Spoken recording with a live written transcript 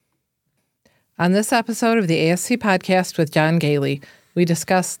On this episode of the ASC Podcast with John Gailey, we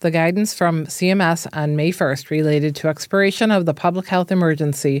discuss the guidance from CMS on May 1st related to expiration of the public health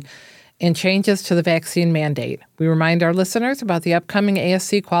emergency and changes to the vaccine mandate. We remind our listeners about the upcoming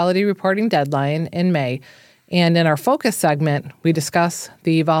ASC quality reporting deadline in May. And in our focus segment, we discuss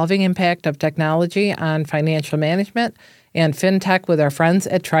the evolving impact of technology on financial management and FINTECH with our friends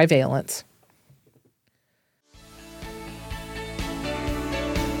at triValence.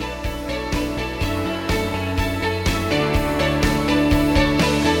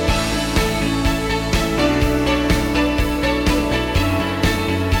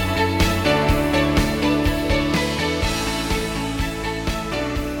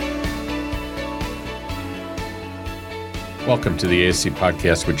 Welcome to the ASC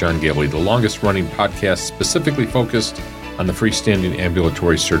Podcast with John Gailey, the longest-running podcast specifically focused on the freestanding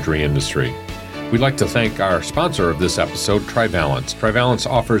ambulatory surgery industry. We'd like to thank our sponsor of this episode, triValence. triValence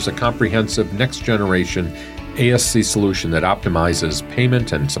offers a comprehensive next-generation ASC solution that optimizes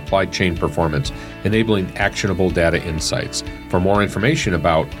payment and supply chain performance, enabling actionable data insights. For more information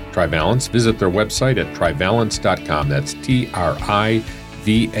about triValence, visit their website at trivalence.com. That's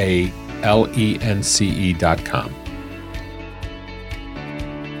trivalence.com.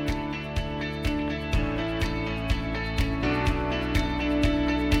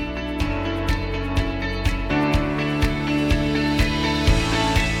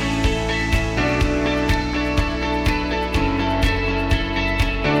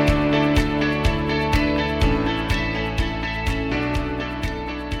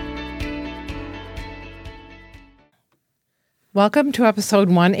 Welcome to episode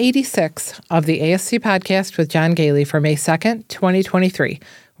 186 of the ASC Podcast with John Gailey for May 2nd, 2023.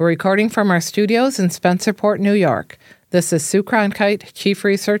 We're recording from our studios in Spencerport, New York. This is Sue Cronkite, Chief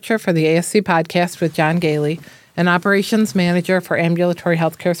Researcher for the ASC Podcast with John Gailey and Operations Manager for Ambulatory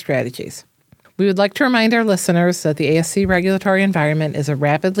Healthcare Strategies. We would like to remind our listeners that the ASC regulatory environment is a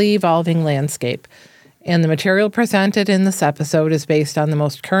rapidly evolving landscape, and the material presented in this episode is based on the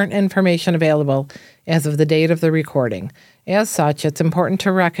most current information available as of the date of the recording. As such, it's important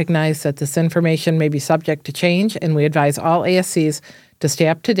to recognize that this information may be subject to change, and we advise all ASCs to stay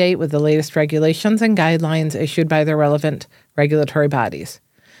up to date with the latest regulations and guidelines issued by their relevant regulatory bodies.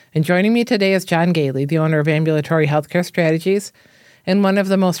 And joining me today is John Gailey, the owner of Ambulatory Healthcare Strategies and one of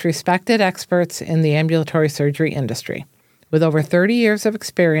the most respected experts in the ambulatory surgery industry. With over 30 years of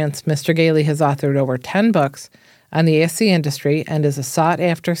experience, Mr. Gailey has authored over 10 books on the ASC industry and is a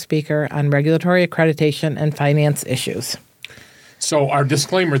sought-after speaker on regulatory accreditation and finance issues. So our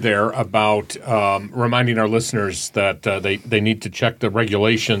disclaimer there about reminding our listeners that they need to check the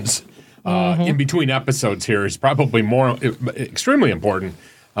regulations in between episodes here is probably extremely important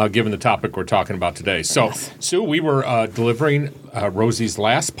given the topic we're talking about today. So, yes. Sue, we were delivering Rosie's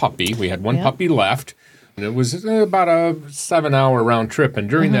last puppy. We had one puppy left. And it was about a 7-hour round trip. And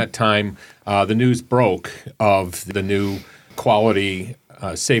during that time, the news broke of the new quality,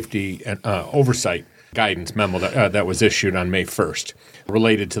 safety, and oversight guidance memo that was issued on May 1st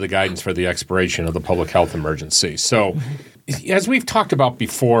related to the guidance for the expiration of the public health emergency. So as we've talked about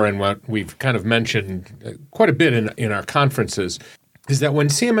before and what we've kind of mentioned quite a bit in our conferences, is that when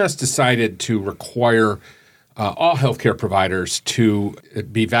CMS decided to require all healthcare providers to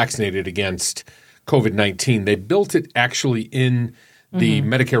be vaccinated against COVID-19, they built it actually in the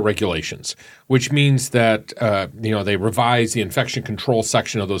Medicare regulations, which means that they revise the infection control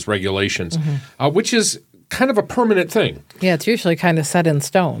section of those regulations, which is kind of a permanent thing. Yeah, it's usually kind of set in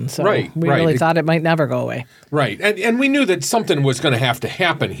stone. So we really thought it might never go away. Right. And we knew that something was going to have to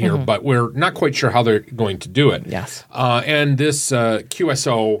happen here, but we're not quite sure how they're going to do it. Yes. And this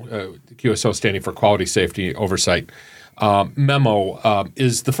QSO standing for Quality, Safety, Oversight memo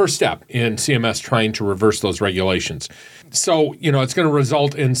is the first step in CMS trying to reverse those regulations. So, it's going to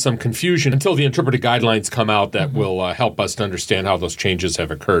result in some confusion until the interpretive guidelines come out that will help us to understand how those changes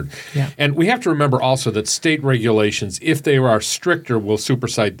have occurred. Yeah. And we have to remember also that state regulations, if they are stricter, will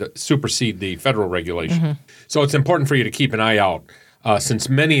supersede the federal regulation. So it's important for you to keep an eye out since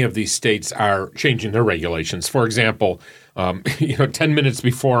many of these states are changing their regulations. For example, 10 minutes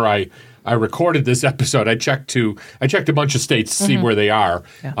before I recorded this episode, I checked a bunch of states to see where they are.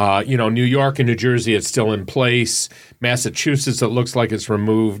 Yeah. New York and New Jersey, it's still in place. Massachusetts, it looks like it's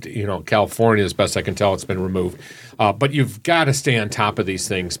removed. California, as best I can tell, it's been removed. But you've got to stay on top of these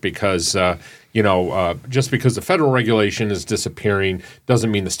things because just because the federal regulation is disappearing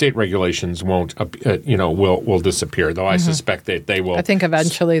doesn't mean the state regulations won't, will disappear. Though I suspect that they will. I think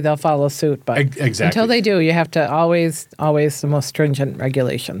eventually they'll follow suit, but exactly. Until they do, you have to always the most stringent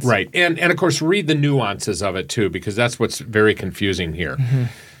regulations. Right, and of course read the nuances of it too, because that's what's very confusing here.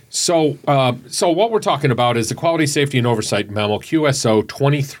 So what we're talking about is the Quality, Safety, and Oversight Memo, QSO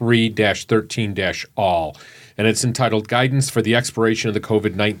 23-13-ALL, and it's entitled Guidance for the Expiration of the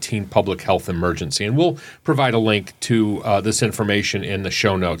COVID-19 Public Health Emergency. And we'll provide a link to this information in the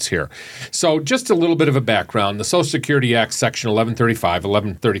show notes here. So just a little bit of a background. The Social Security Act, Section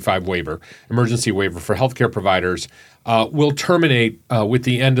 1135 waiver, emergency waiver for healthcare providers, will terminate with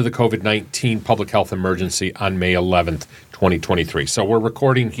the end of the COVID-19 public health emergency on May 11th, 2023. So we're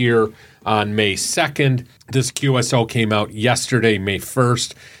recording here on May 2nd. This QSO came out yesterday, May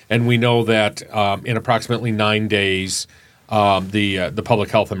 1st, and we know that in approximately 9 days, the public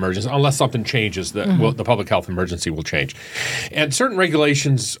health emergency, unless something changes, the public health emergency will change. And certain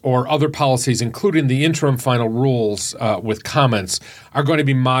regulations or other policies, including the interim final rules with comments, are going to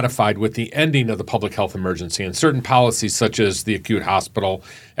be modified with the ending of the public health emergency. And certain policies, such as the acute hospital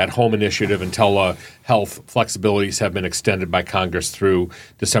at home initiative and telehealth flexibilities, have been extended by Congress through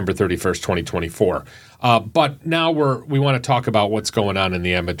December 31st, 2024. But now we want to talk about what's going on in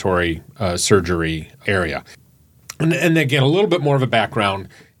the ambulatory surgery area. And again, a little bit more of a background.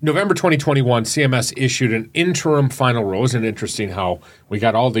 November 2021, CMS issued an interim final rule. Isn't it interesting how we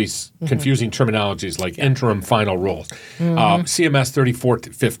got all these confusing terminologies like interim final rules? CMS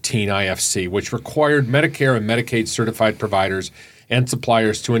 3415 IFC, which required Medicare and Medicaid certified providers and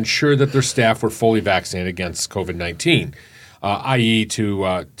suppliers to ensure that their staff were fully vaccinated against COVID-19. I.e. to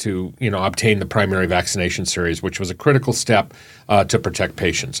obtain the primary vaccination series, which was a critical step to protect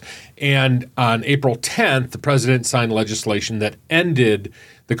patients. And on April 10th, the president signed legislation that ended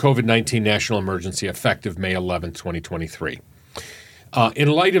the COVID-19 national emergency effective May 11th, 2023. In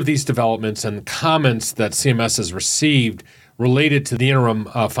light of these developments and comments that CMS has received related to the interim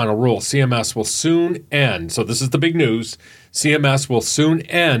final rule, CMS will soon end, so this is the big news, CMS will soon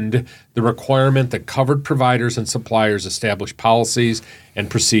end the requirement that covered providers and suppliers establish policies and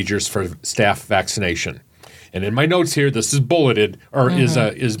procedures for staff vaccination. And in my notes here, this is bulleted, or is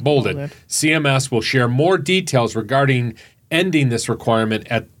bolded. CMS will share more details regarding ending this requirement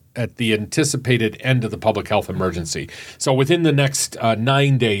at the anticipated end of the public health emergency. So within the next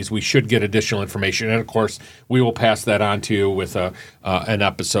 9 days, we should get additional information. And, of course, we will pass that on to you with an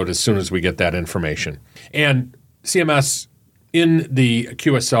episode as soon as we get that information. And CMS in the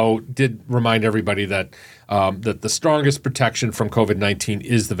QSO did remind everybody that the strongest protection from COVID-19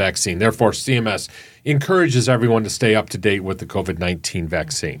 is the vaccine. Therefore, CMS encourages everyone to stay up to date with the COVID-19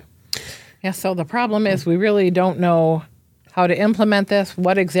 vaccine. Yeah, so the problem is we really don't know how to implement this,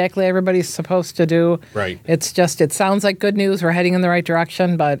 what exactly everybody's supposed to do. Right. It's just, it sounds like good news. We're heading in the right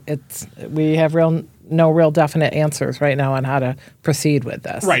direction, but we have no real definite answers right now on how to proceed with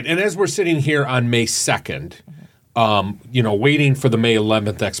this. Right. And as we're sitting here on May 2nd, waiting for the May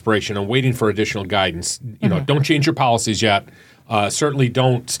 11th expiration and waiting for additional guidance, don't change your policies yet. Certainly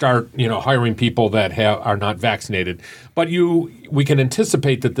don't start, hiring people that are not vaccinated. But we can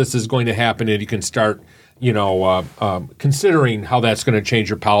anticipate that this is going to happen, and you can start considering how that's going to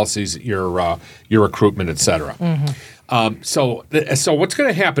change your policies, your recruitment, et cetera. So what's going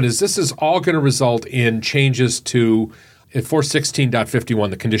to happen is this is all going to result in changes to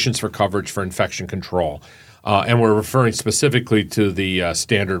 416.51, the conditions for coverage for infection control. And we're referring specifically to the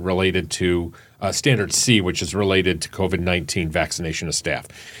standard related to Standard C, which is related to COVID-19 vaccination of staff,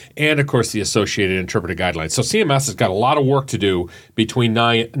 and, of course, the associated interpretive guidelines. So CMS has got a lot of work to do between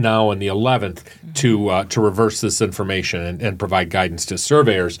now and the 11th to reverse this information and provide guidance to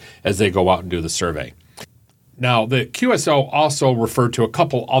surveyors as they go out and do the survey. Now, the QSO also referred to a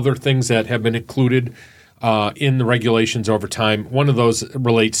couple other things that have been included in the regulations over time. One of those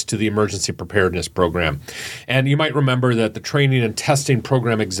relates to the Emergency Preparedness Program. And you might remember that the training and testing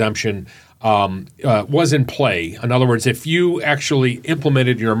program exemption was in play. In other words, if you actually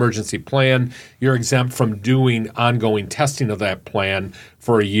implemented your emergency plan, you're exempt from doing ongoing testing of that plan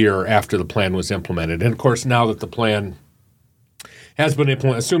for a year after the plan was implemented. And, of course, now that the plan has been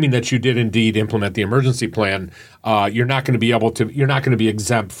implemented, assuming that you did indeed implement the emergency plan, you're not going to be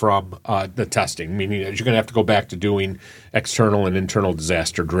exempt from the testing, meaning that you're going to have to go back to doing external and internal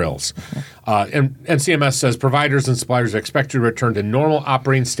disaster drills. And CMS says providers and suppliers are expected to return to normal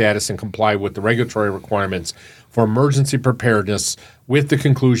operating status and comply with the regulatory requirements for emergency preparedness with the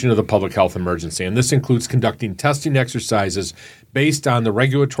conclusion of the public health emergency. And this includes conducting testing exercises based on the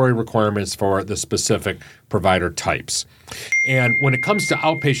regulatory requirements for the specific provider types. And when it comes to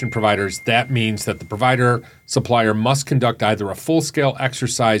outpatient providers, that means that the provider, supplier must conduct either a full-scale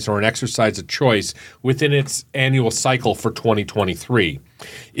exercise or an exercise of choice within its annual cycle for 2023,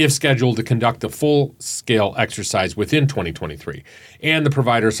 if scheduled to conduct a full-scale exercise within 2023. And the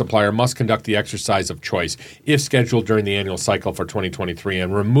provider or supplier must conduct the exercise of choice, if scheduled during the annual cycle for 2023,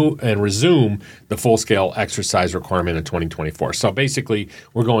 and resume the full-scale exercise requirement in 2024. So basically,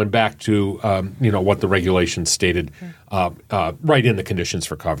 we're going back to what the regulations stated right in the conditions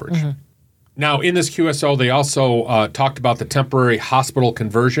for coverage. Mm-hmm. Now, in this QSO, they also talked about the temporary hospital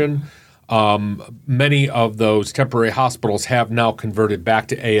conversion. Many of those temporary hospitals have now converted back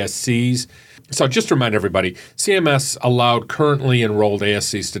to ASCs. So just to remind everybody, CMS allowed currently enrolled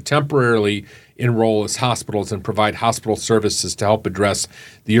ASCs to temporarily enroll as hospitals and provide hospital services to help address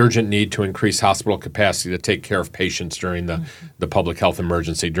the urgent need to increase hospital capacity to take care of patients during the public health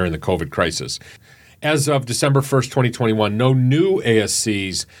emergency during the COVID crisis. As of December 1st, 2021, no new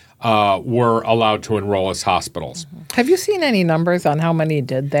ASCs were allowed to enroll as hospitals. Have you seen any numbers on how many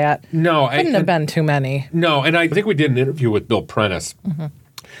did that? No. Couldn't have been too many. No, and I think we did an interview with Bill Prentice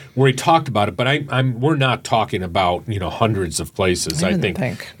where he talked about it, but we're not talking about hundreds of places. I think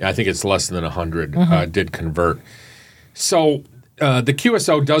it's less than 100 did convert. So the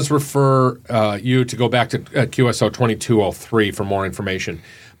QSO does refer you to go back to QSO 2203 for more information.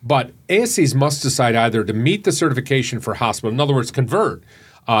 But ASCs must decide either to meet the certification for hospital, in other words, convert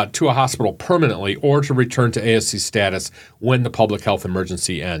to a hospital permanently, or to return to ASC status when the public health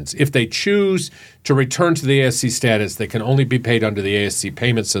emergency ends. If they choose to return to the ASC status, they can only be paid under the ASC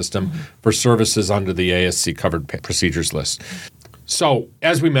payment system for services under the ASC covered procedures list. So,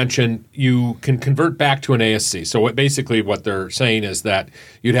 as we mentioned, you can convert back to an ASC. So basically what they're saying is that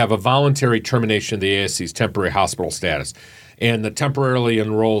you'd have a voluntary termination of the ASC's temporary hospital status. And the temporarily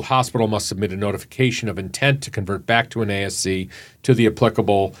enrolled hospital must submit a notification of intent to convert back to an ASC to the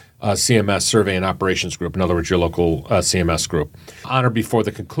applicable CMS Survey and Operations Group, in other words, your local CMS group, on or before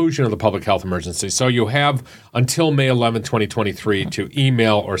the conclusion of the public health emergency. So you have until May 11, 2023 to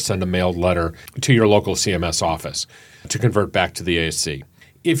email or send a mailed letter to your local CMS office to convert back to the ASC.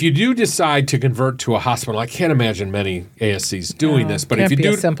 If you do decide to convert to a hospital, I can't imagine many ASCs doing this, but if you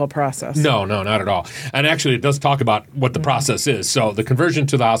do, a simple process. No, not at all. And actually, it does talk about what the process is. So the conversion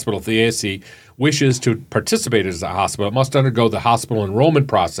to the hospital, if the ASC wishes to participate as a hospital, it must undergo the hospital enrollment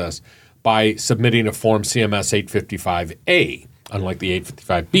process by submitting a Form CMS 855A, unlike the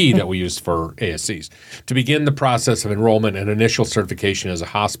 855B that we use for ASCs, to begin the process of enrollment and initial certification as a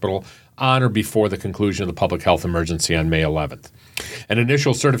hospital on or before the conclusion of the public health emergency on May 11th. An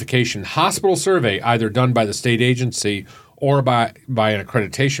initial certification hospital survey, either done by the state agency or by an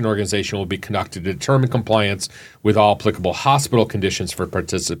accreditation organization, will be conducted to determine compliance with all applicable hospital conditions for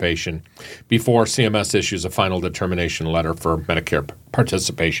participation before CMS issues a final determination letter for Medicare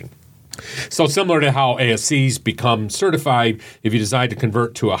participation. So similar to how ASCs become certified, if you decide to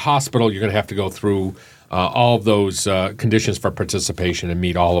convert to a hospital, you're going to have to go through all of those conditions for participation and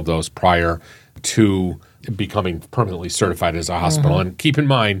meet all of those prior to becoming permanently certified as a hospital. And keep in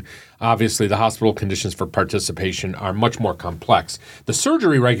mind, obviously, the hospital conditions for participation are much more complex. The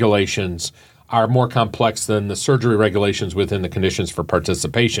surgery regulations are more complex than the surgery regulations within the conditions for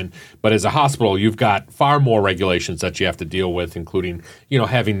participation. But as a hospital, you've got far more regulations that you have to deal with, including,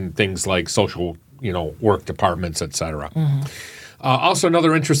 having things like social, work departments, et cetera. Also,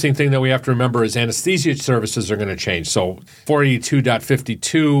 another interesting thing that we have to remember is anesthesia services are going to change. So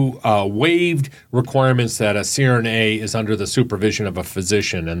 482.52 waived requirements that a CRNA is under the supervision of a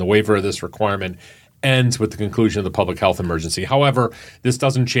physician, and the waiver of this requirement ends with the conclusion of the public health emergency. However, this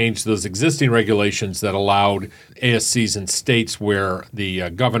doesn't change those existing regulations that allowed ASCs in states where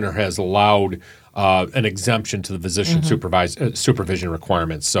the governor has allowed an exemption to the physician supervision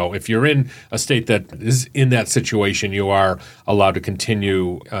requirements. So if you're in a state that is in that situation, you are allowed to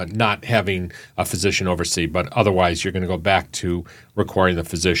continue not having a physician oversee, but otherwise you're going to go back to requiring the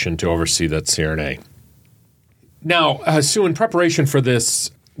physician to oversee that CRNA. Now, Sue, in preparation for this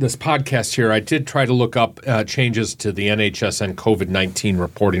podcast here, I did try to look up changes to the NHSN COVID-19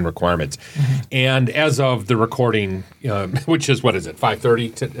 reporting requirements. And as of the recording, which is,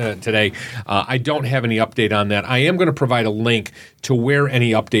 5:30 today, I don't have any update on that. I am going to provide a link to where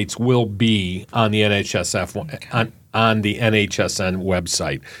any updates will be on the on the NHSN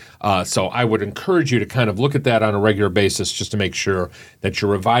website. So I would encourage you to kind of look at that on a regular basis just to make sure that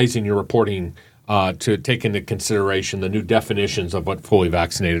you're revising your reporting to take into consideration the new definitions of what fully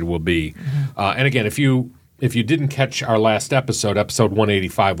vaccinated will be. And again, if you didn't catch our last episode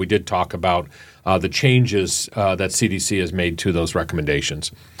 185, we did talk about the changes that CDC has made to those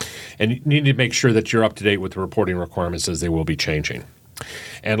recommendations. And you need to make sure that you're up to date with the reporting requirements as they will be changing.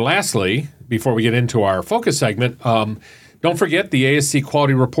 And lastly, before we get into our focus segment, don't forget the ASC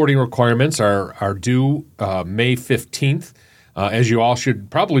quality reporting requirements are due May 15th. As you all should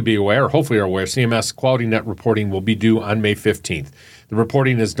probably be aware, or hopefully are aware, CMS Quality Net reporting will be due on May 15th. The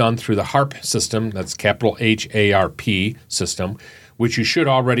reporting is done through the HARP system, that's capital HARP system, which you should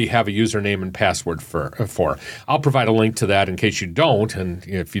already have a username and password for. I'll provide a link to that in case you don't, and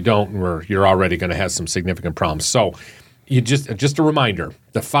if you don't, you're already going to have some significant problems. So just a reminder,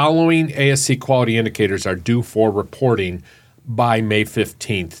 the following ASC quality indicators are due for reporting by May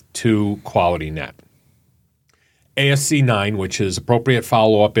 15th to QualityNet. ASC 9, which is appropriate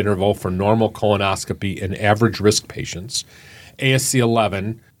follow-up interval for normal colonoscopy in average risk patients. ASC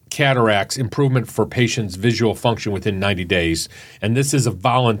 11, cataracts, improvement for patients' visual function within 90 days. And this is a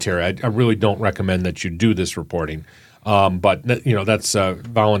voluntary. I really don't recommend that you do this reporting. But that's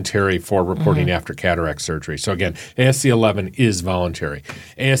voluntary for reporting after cataract surgery. So again, ASC 11 is voluntary.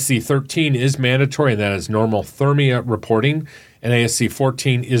 ASC 13 is mandatory, and that is normal thermia reporting. And ASC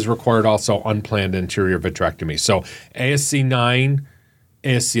 14 is required also unplanned anterior vitrectomy. So ASC 9,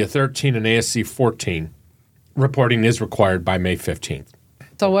 ASC 13, and ASC 14 reporting is required by May 15th.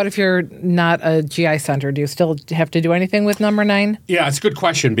 So what if you're not a GI center? Do you still have to do anything with number 9? Yeah, it's a good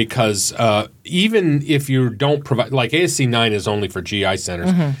question because even if you don't provide, like ASC 9 is only for GI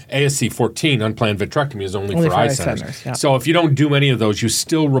centers, ASC 14, unplanned vitrectomy, is only for eye centers. Yeah. So if you don't do any of those, you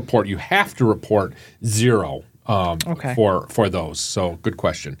still report, you have to report 0 for those. So good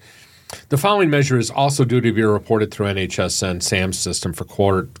question. The following measure is also due to be reported through NHS and SAM's system for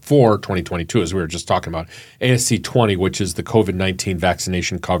quarter 4 2022, as we were just talking about. ASC 20, which is the COVID-19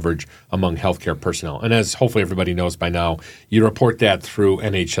 vaccination coverage among healthcare personnel. And as hopefully everybody knows by now, you report that through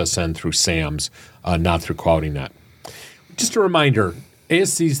NHSN, through SAM's, not through QualityNet. Just a reminder,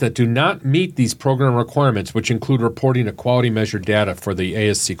 ASCs that do not meet these program requirements, which include reporting a quality measure data for the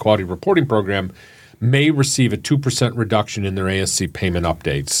ASC quality reporting program, may receive a 2% reduction in their ASC payment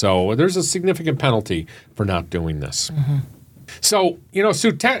updates. So there's a significant penalty for not doing this. So,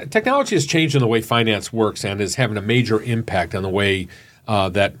 Sue, technology has changed in the way finance works and is having a major impact on the way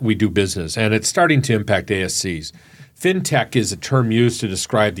that we do business, and it's starting to impact ASCs. FinTech is a term used to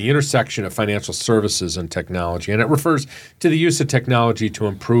describe the intersection of financial services and technology, and it refers to the use of technology to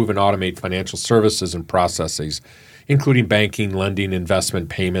improve and automate financial services and processes, including banking, lending, investment,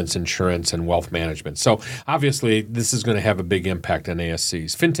 payments, insurance, and wealth management. So obviously, this is going to have a big impact on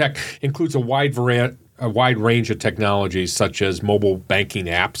ASCs. FinTech includes a wide range of technologies such as mobile banking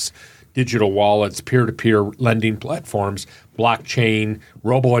apps, digital wallets, peer-to-peer lending platforms, blockchain,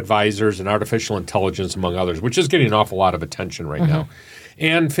 robo-advisors, and artificial intelligence, among others, which is getting an awful lot of attention right now.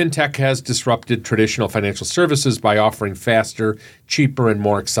 And FinTech has disrupted traditional financial services by offering faster, cheaper, and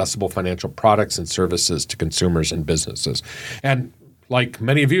more accessible financial products and services to consumers and businesses. And like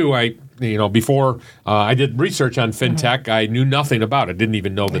many of you, before I did research on FinTech, I knew nothing about it, didn't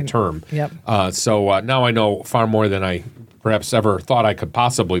even know the term. So now I know far more than I perhaps ever thought I could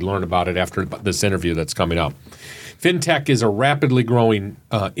possibly learn about it after this interview that's coming up. FinTech is a rapidly growing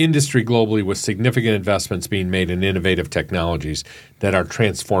industry globally with significant investments being made in innovative technologies that are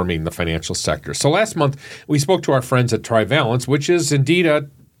transforming the financial sector. So last month, we spoke to our friends at triValence, which is indeed a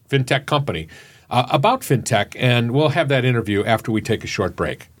FinTech company, about FinTech, and we'll have that interview after we take a short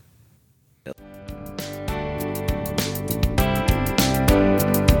break.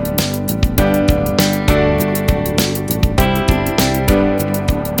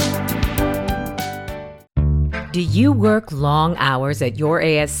 Do you work long hours at your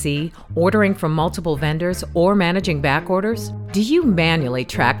ASC, ordering from multiple vendors or managing back orders? Do you manually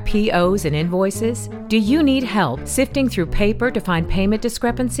track POs and invoices? Do you need help sifting through paper to find payment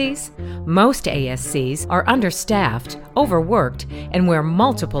discrepancies? Most ASCs are understaffed, overworked, and wear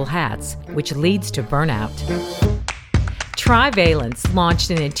multiple hats, which leads to burnout. triValence launched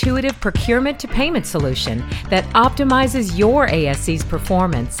an intuitive procurement-to-payment solution that optimizes your ASC's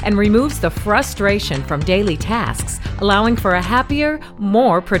performance and removes the frustration from daily tasks, allowing for a happier,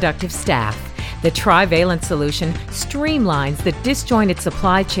 more productive staff. The triValence solution streamlines the disjointed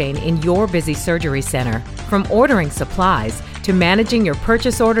supply chain in your busy surgery center, from ordering supplies to managing your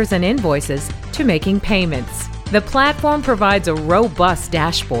purchase orders and invoices to making payments. The platform provides a robust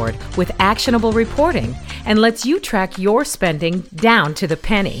dashboard with actionable reporting and lets you track your spending down to the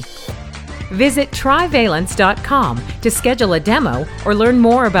penny. Visit trivalence.com to schedule a demo or learn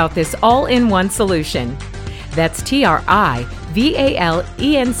more about this all-in-one solution. That's trivalence.com.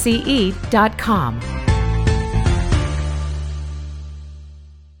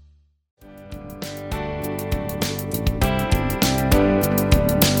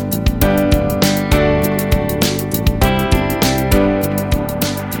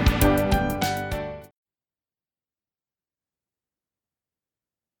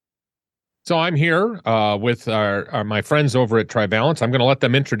 So I'm here with my friends over at triValence. I'm going to let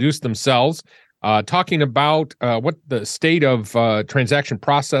them introduce themselves, talking about what the state of transaction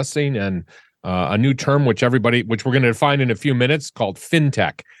processing and a new term which we're going to define in a few minutes called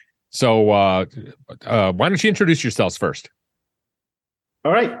FINTECH. So why don't you introduce yourselves first?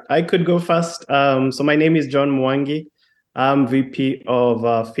 All right, I could go first. So my name is John Mwangi. I'm VP of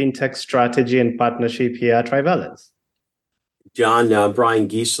FinTech Strategy and Partnership here at triValence. John, Brian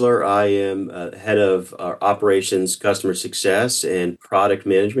Giesler. I am head of operations, customer success, and product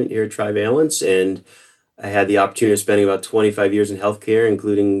management here at triValence. And I had the opportunity of spending about 25 years in healthcare,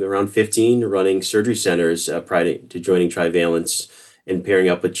 including around 15 running surgery centers prior to joining triValence and pairing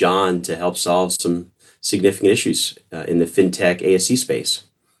up with John to help solve some significant issues in the FinTech ASC space.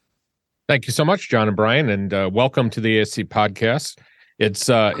 Thank you so much, John and Brian, and welcome to the ASC podcast.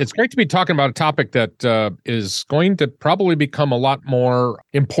 It's great to be talking about a topic that is going to probably become a lot more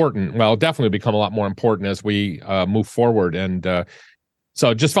important. Well, definitely become a lot more important as we move forward. And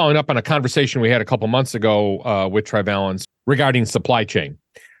so just following up on a conversation we had a couple months ago with triValence regarding supply chain.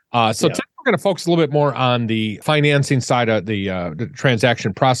 Today we're going to focus a little bit more on the financing side of the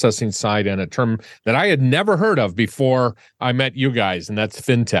transaction processing side, and a term that I had never heard of before I met you guys, and that's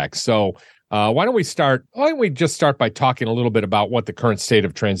FinTech. So why don't we just start by talking a little bit about what the current state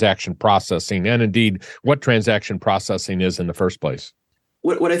of transaction processing and indeed what transaction processing is in the first place?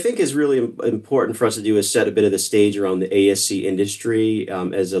 What I think is really important for us to do is set a bit of the stage around the ASC industry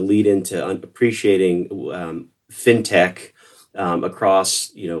as a lead into appreciating FinTech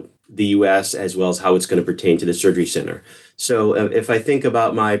across the U.S. as well as how it's going to pertain to the surgery center. So if I think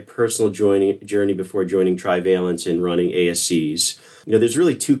about my personal journey before joining triValence and running ASCs, there's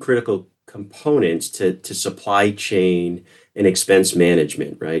really two critical components to supply chain and expense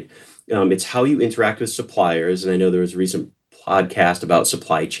management, right? It's how you interact with suppliers, and I know there was a recent podcast about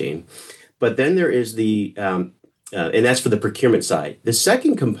supply chain, but then there is and that's for the procurement side. The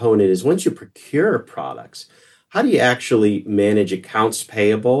second component is once you procure products, how do you actually manage accounts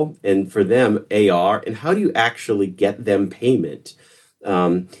payable and for them AR, and how do you actually get them payment?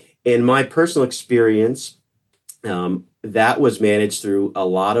 In my personal experience, that was managed through a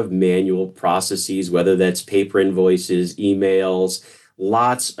lot of manual processes, whether that's paper invoices, emails,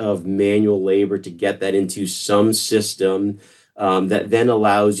 lots of manual labor to get that into some system that then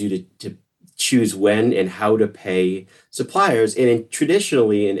allows you to choose when and how to pay suppliers. And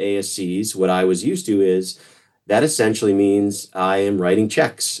traditionally in ASCs, what I was used to is that essentially means I am writing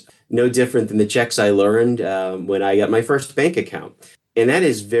checks, no different than the checks I learned when I got my first bank account. And that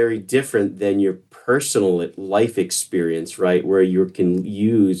is very different than your personal life experience, right? Where you can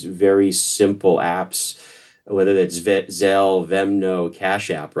use very simple apps, whether that's Zelle, Venmo,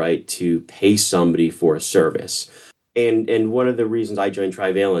 Cash App, right, to pay somebody for a service. And one of the reasons I joined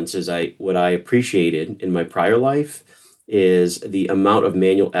triValence is what I appreciated in my prior life is the amount of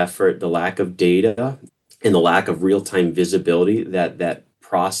manual effort, the lack of data, and the lack of real-time visibility that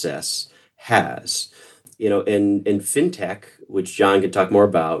process has. In FinTech, which John can talk more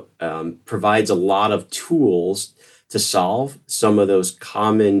about, provides a lot of tools to solve some of those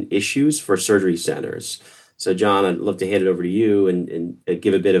common issues for surgery centers. So, John, I'd love to hand it over to you and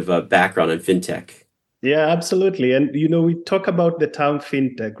give a bit of a background on FinTech. Yeah, absolutely. And, we talk about the term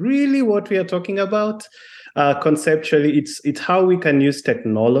FinTech. Really what we are talking about conceptually, it's how we can use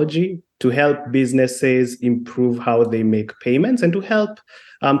technology to help businesses improve how they make payments and to help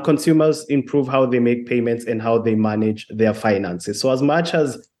consumers improve how they make payments and how they manage their finances. So as much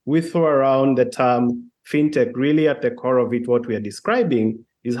as we throw around the term FinTech, really at the core of it, what we are describing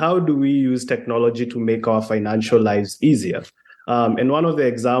is how do we use technology to make our financial lives easier. And one of the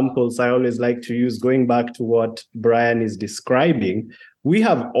examples I always like to use, going back to what Brian is describing, we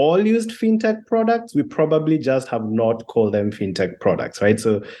have all used FinTech products. We probably just have not called them FinTech products, right?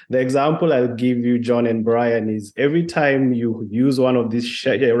 So the example I'll give you, John and Brian, is every time you use one of these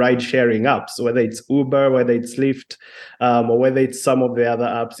ride-sharing apps, whether it's Uber, whether it's Lyft, or whether it's some of the other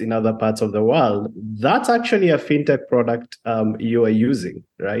apps in other parts of the world, that's actually a FinTech product you are using,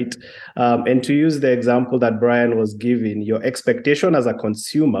 right? And to use the example that Brian was giving, your expectation as a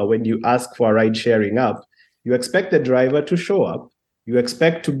consumer when you ask for a ride-sharing app, you expect the driver to show up. You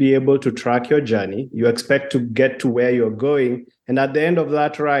expect to be able to track your journey. You expect to get to where you're going. And at the end of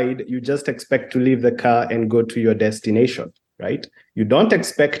that ride, you just expect to leave the car and go to your destination, right? You don't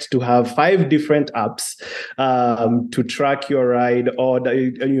expect to have 5 different apps to track your ride or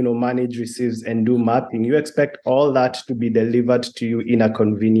manage receipts and do mapping. You expect all that to be delivered to you in a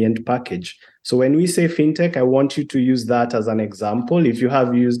convenient package. So when we say FinTech, I want you to use that as an example. If you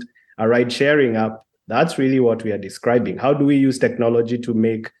have used a ride-sharing app, that's really what we are describing. How do we use technology to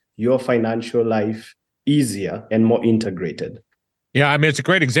make your financial life easier and more integrated. Yeah, I mean, it's a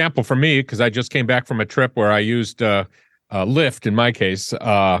great example for me because I just came back from a trip where I used Lyft, in my case,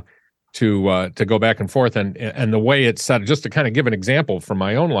 to go back and forth. And the way it's set, just to kind of give an example from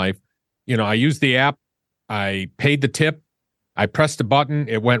my own life, I used the app, I paid the tip, I pressed a button,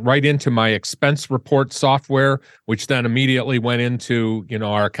 it went right into my expense report software, which then immediately went into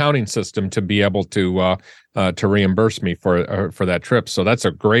our accounting system to be able to reimburse me for that trip. So that's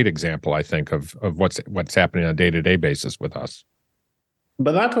a great example, I think, of what's happening on a day-to-day basis with us.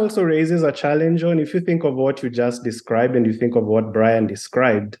 But that also raises a challenge on, if you think of what you just described and you think of what Brian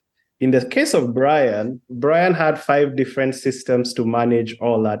described. In the case of Brian had 5 different systems to manage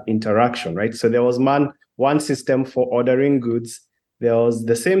all that interaction, right? So there was one system for ordering goods. There was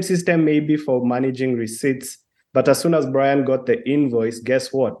the same system maybe for managing receipts. But as soon as Brian got the invoice,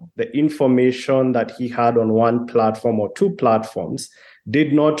 guess what? The information that he had on one platform or 2 platforms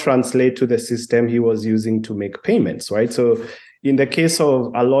did not translate to the system he was using to make payments, right? So in the case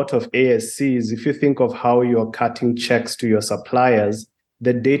of a lot of ASCs, if you think of how you're cutting checks to your suppliers,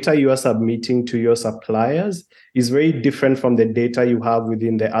 the data you are submitting to your suppliers is very different from the data you have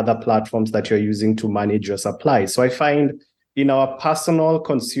within the other platforms that you're using to manage your supply. So I find in our personal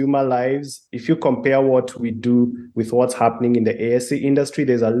consumer lives, if you compare what we do with what's happening in the ASC industry,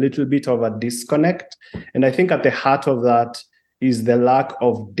 there's a little bit of a disconnect. And I think at the heart of that is the lack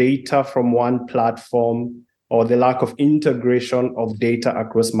of data from one platform, or the lack of integration of data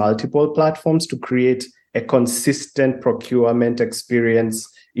across multiple platforms to create a consistent procurement experience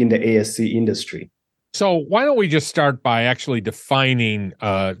in the ASC industry. So why don't we just start by actually defining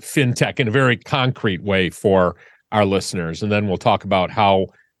FinTech in a very concrete way for our listeners, and then we'll talk about how,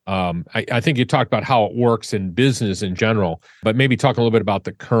 I think you talked about how it works in business in general, but maybe talk a little bit about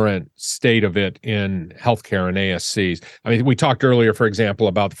the current state of it in healthcare and ASCs. I mean, we talked earlier, for example,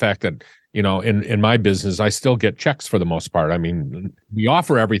 about the fact that in my business, I still get checks for the most part. I mean, we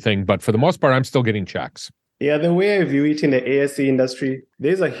offer everything, but for the most part, I'm still getting checks. Yeah, the way I view it in the ASC industry,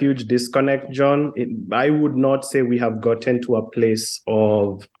 there's a huge disconnect, John. I would not say we have gotten to a place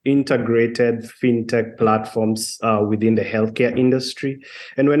of integrated fintech platforms within the healthcare industry.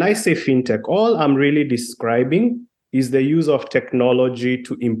 And when I say fintech, all I'm really describing is the use of technology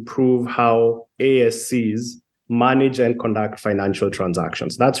to improve how ASCs manage and conduct financial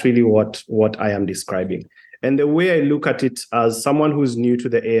transactions. That's really what I am describing. And the way I look at it as someone who's new to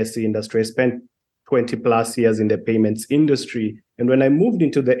the ASC industry, I spent 20 plus years in the payments industry. And when I moved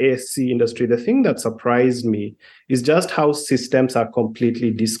into the ASC industry, the thing that surprised me is just how systems are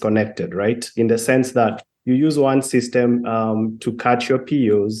completely disconnected, right? In the sense that you use one system to catch your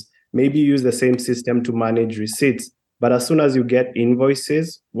POs, maybe use the same system to manage receipts. But as soon as you get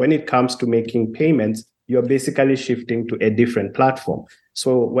invoices, when it comes to making payments, you're basically shifting to a different platform.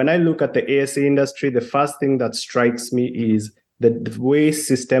 So when I look at the ASC industry, the first thing that strikes me is the way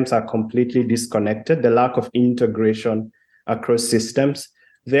systems are completely disconnected, the lack of integration across systems.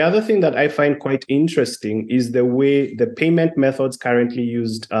 The other thing that I find quite interesting is the way the payment methods currently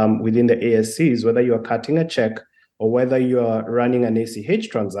used within the ASCs, whether you're cutting a check or whether you're running an ACH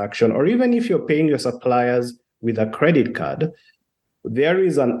transaction, or even if you're paying your suppliers with a credit card, there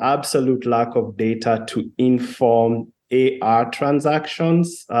is an absolute lack of data to inform AR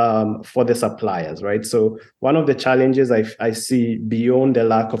transactions for the suppliers, right? So one of the challenges I see beyond the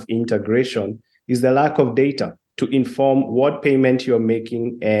lack of integration is the lack of data to inform what payment you're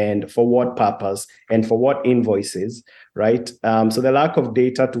making and for what purpose and for what invoices, right? So the lack of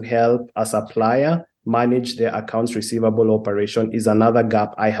data to help a supplier manage their accounts receivable operation is another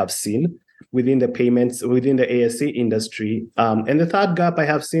gap I have seen within the payments, within the ASC industry. And the third gap I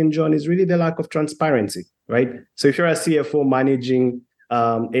have seen, John, is really the lack of transparency, right? So if you're a CFO managing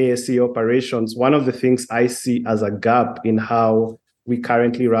ASC operations, one of the things I see as a gap in how we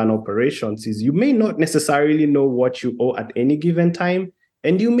currently run operations is you may not necessarily know what you owe at any given time,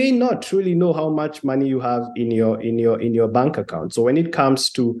 and you may not truly know how much money you have in your bank account. So when it comes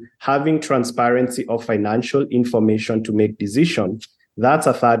to having transparency of financial information to make decisions, that's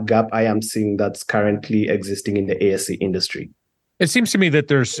a third gap I am seeing that's currently existing in the ASC industry. It seems to me that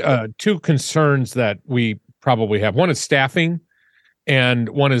there's 2 concerns that we probably have. One is staffing, and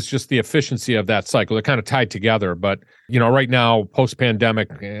one is just the efficiency of that cycle. They're kind of tied together. But, right now, post-pandemic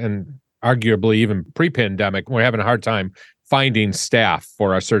and arguably even pre-pandemic, we're having a hard time finding staff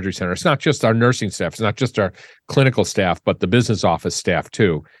for our surgery center. It's not just our nursing staff. It's not just our clinical staff, but the business office staff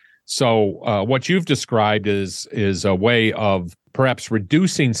too. So what you've described is a way of perhaps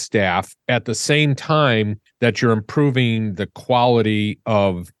reducing staff at the same time that you're improving the quality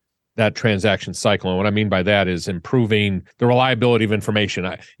of that transaction cycle. And what I mean by that is improving the reliability of information.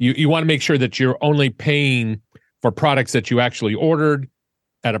 You want to make sure that you're only paying for products that you actually ordered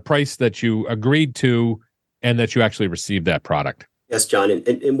at a price that you agreed to and that you actually received that product. Yes, John.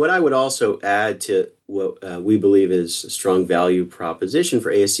 And what I would also add to what we believe is a strong value proposition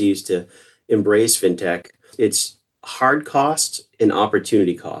for ASCs to embrace FinTech, it's hard cost and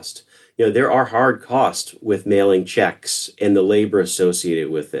opportunity cost. There are hard costs with mailing checks and the labor associated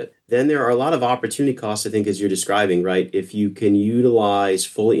with it. Then there are a lot of opportunity costs, I think, as you're describing, right? If you can utilize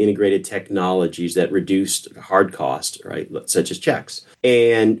fully integrated technologies that reduce hard cost, right, such as checks,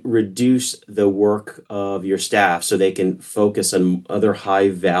 and reduce the work of your staff so they can focus on other high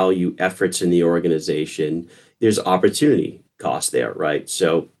value efforts in the organization, there's opportunity cost there, right?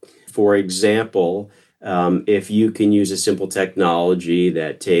 So, for example, if you can use a simple technology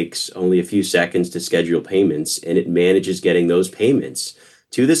that takes only a few seconds to schedule payments and it manages getting those payments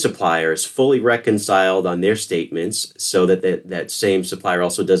to the suppliers fully reconciled on their statements so that that same supplier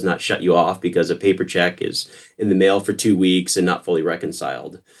also does not shut you off because a paper check is in the mail for 2 weeks and not fully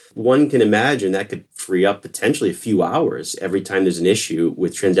reconciled. One can imagine that could free up potentially a few hours every time there's an issue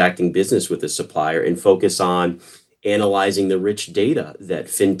with transacting business with a supplier and focus on analyzing the rich data that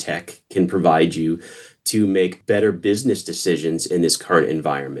FinTech can provide you to make better business decisions in this current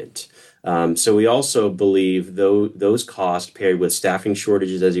environment. So we also believe those costs paired with staffing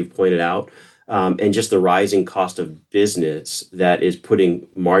shortages, as you've pointed out, and just the rising cost of business that is putting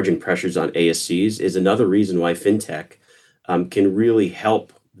margin pressures on ASCs is another reason why FinTech can really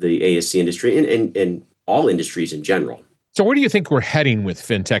help the ASC industry and all industries in general. So where do you think we're heading with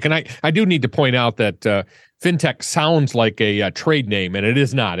FinTech? And I do need to point out that FinTech sounds like a trade name, and it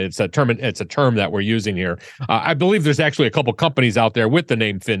is not. It's a term that we're using here. I believe there's actually a couple companies out there with the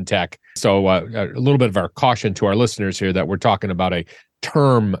name FinTech. So a little bit of our caution to our listeners here that we're talking about a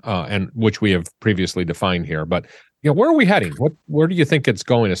term and which we have previously defined here. But where are we heading? Where do you think it's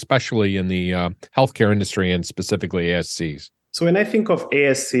going, especially in the healthcare industry and specifically ASCs? So when I think of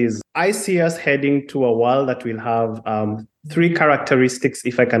ASCs, I see us heading to a world that will have three characteristics,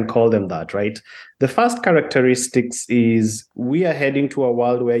 if I can call them that, right? The first characteristics is we are heading to a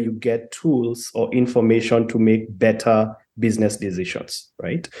world where you get tools or information to make better business decisions,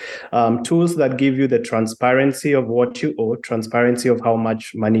 right? Tools that give you the transparency of what you owe, transparency of how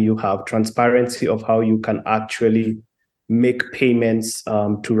much money you have, transparency of how you can actually make payments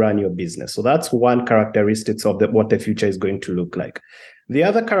to run your business. So that's one characteristics of what the future is going to look like. The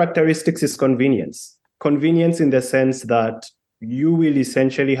other characteristics is convenience. Convenience in the sense that you will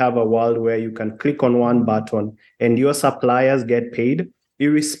essentially have a world where you can click on one button and your suppliers get paid,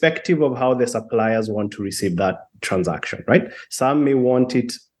 irrespective of how the suppliers want to receive that transaction, right? Some may want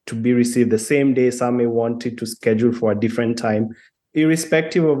it to be received the same day, some may want it to schedule for a different time.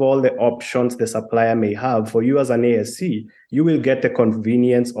 Irrespective of all the options the supplier may have, for you as an ASC, you will get the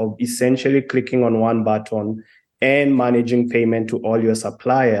convenience of essentially clicking on one button and managing payment to all your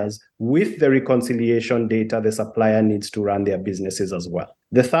suppliers with the reconciliation data the supplier needs to run their businesses as well.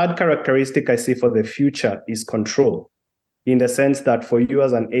 The third characteristic I see for the future is control, in the sense that for you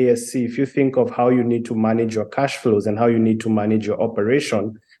as an ASC, if you think of how you need to manage your cash flows and how you need to manage your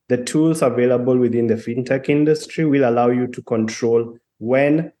operation, the tools available within the FinTech industry will allow you to control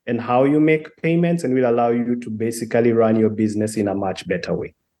when and how you make payments and will allow you to basically run your business in a much better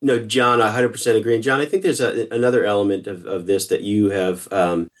way. No, John, I 100% agree. And John, I think there's another element of this that you have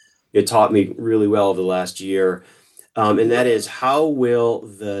taught me really well over the last year. And that is, how will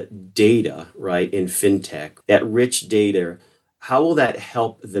the data, right, in FinTech, that rich data, how will that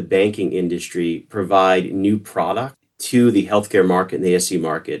help the banking industry provide new product to the healthcare market and the ASC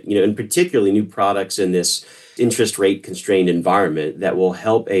market, and particularly new products in this interest rate constrained environment that will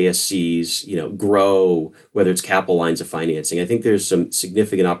help ASCs, grow, whether it's capital lines of financing. I think there's some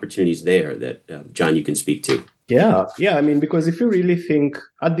significant opportunities there that, John, you can speak to. Yeah. I mean, because if you really think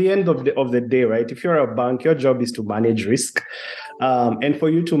at the end of the day, right, if you're a bank, your job is to manage risk. And for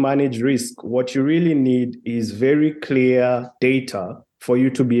you to manage risk, what you really need is very clear data for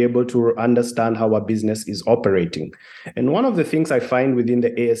you to be able to understand how a business is operating. And one of the things I find within the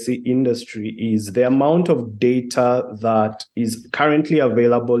ASC industry is the amount of data that is currently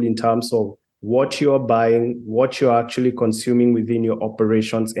available in terms of what you're buying, what you're actually consuming within your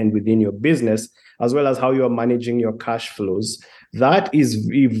operations and within your business, as well as how you're managing your cash flows. That is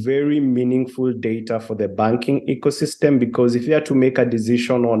very meaningful data for the banking ecosystem, because if they are to make a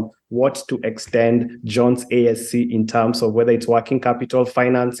decision on what to extend John's ASC in terms of whether it's working capital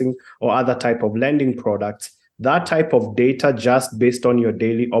financing or other type of lending products, that type of data just based on your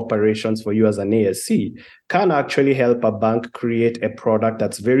daily operations for you as an ASC can actually help a bank create a product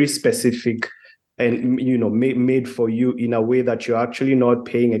that's very specific and made for you in a way that you're actually not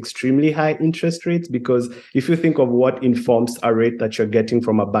paying extremely high interest rates. Because if you think of what informs a rate that you're getting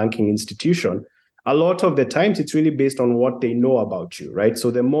from a banking institution, a lot of the times it's really based on what they know about you, right? So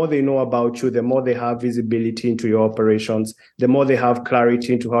the more they know about you, the more they have visibility into your operations, the more they have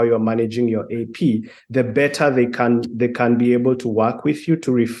clarity into how you're managing your AP, the better they can be able to work with you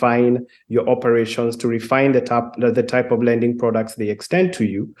to refine your operations, to refine the type of lending products they extend to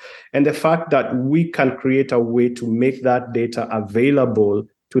you. And the fact that we can create a way to make that data available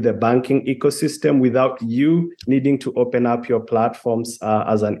to the banking ecosystem without you needing to open up your platforms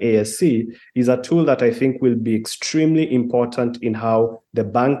as an ASC is a tool that I think will be extremely important in how the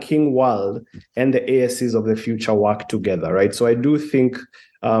banking world and the ASCs of the future work together, right? So I do think,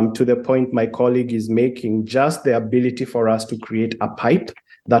 to the point my colleague is making, just the ability for us to create a pipe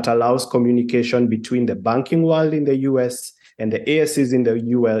that allows communication between the banking world in the US and the ASCs in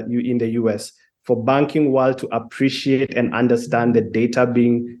the US, for banking world to appreciate and understand the data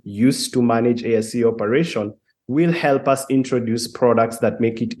being used to manage ASC operation will help us introduce products that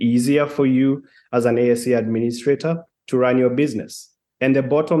make it easier for you as an ASC administrator to run your business. And the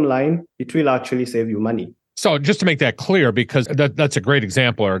bottom line, it will actually save you money. So just to make that clear, because that's a great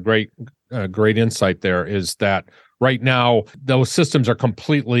example or a great insight there, is that right now those systems are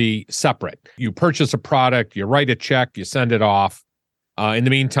completely separate. You purchase a product, you write a check, you send it off. In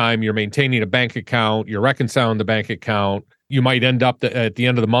the meantime, you're maintaining a bank account, you're reconciling the bank account. You might end up at the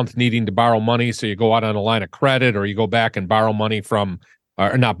end of the month needing to borrow money, so you go out on a line of credit, or you go back and borrow money from,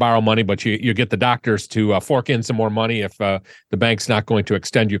 or not borrow money, but you get the doctors to fork in some more money if the bank's not going to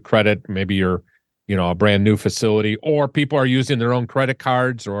extend you credit. Maybe you're a brand new facility, or people are using their own credit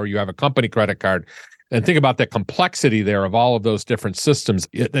cards, or you have a company credit card. And think about the complexity there of all of those different systems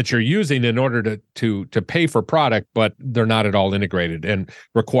that you're using in order to pay for product, but they're not at all integrated and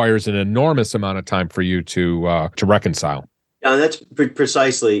requires an enormous amount of time for you to reconcile. Yeah, and that's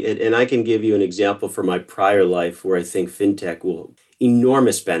precisely, and I can give you an example from my prior life where I think fintech will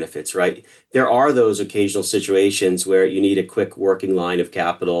enormous benefits, right? There are those occasional situations where you need a quick working line of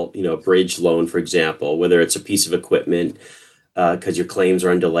capital, a bridge loan, for example, whether it's a piece of equipment, because your claims are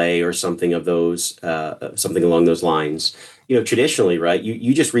on delay or something along those lines. Traditionally, right,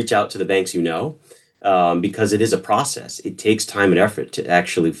 you just reach out to the banks because it is a process. It takes time and effort to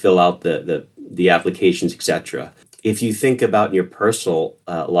actually fill out the applications, etc. If you think about in your personal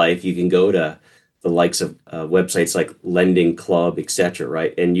life, you can go to the likes of websites like Lending Club, etc.,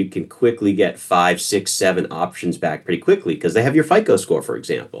 right? And you can quickly get 5, 6, 7 options back pretty quickly because they have your FICO score, for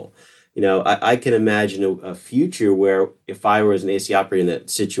example. I can imagine a future where if I were as an AC operator in that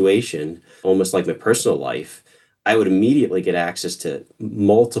situation, almost like my personal life, I would immediately get access to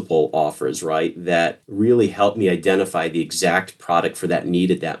multiple offers, right, that really help me identify the exact product for that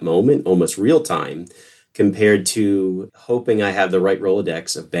need at that moment, almost real time, compared to hoping I have the right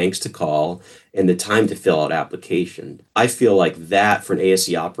Rolodex of banks to call and the time to fill out application. I feel like that for an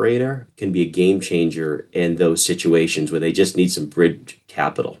ASC operator can be a game changer in those situations where they just need some bridge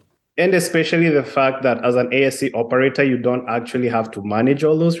capital. And especially the fact that as an ASC operator, you don't actually have to manage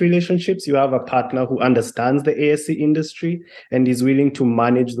all those relationships. You have a partner who understands the ASC industry and is willing to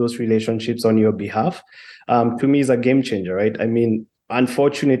manage those relationships on your behalf. To me, is a game changer, right? I mean,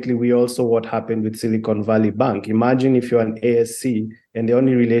 unfortunately, we also what happened with Silicon Valley Bank. Imagine if you're an ASC and the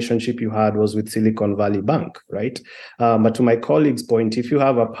only relationship you had was with Silicon Valley Bank, right? But to my colleague's point, if you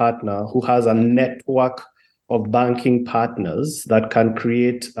have a partner who has a network of banking partners that can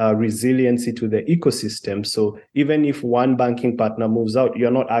create resiliency to the ecosystem. So even if one banking partner moves out, you're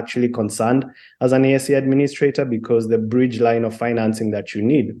not actually concerned as an ASC administrator because the bridge line of financing that you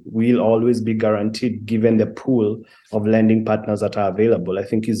need will always be guaranteed given the pool of lending partners that are available. I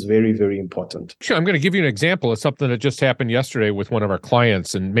think is very, very important. Sure, I'm going to give you an example of something that just happened yesterday with one of our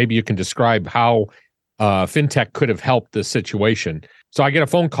clients, and maybe you can describe how FinTech could have helped this situation. So I get a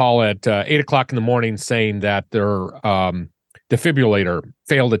phone call at 8 o'clock in the morning saying that their defibrillator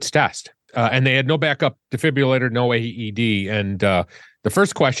failed its test. And they had no backup defibrillator, no AED. And the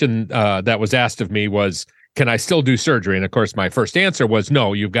first question that was asked of me was, can I still do surgery? And of course, my first answer was,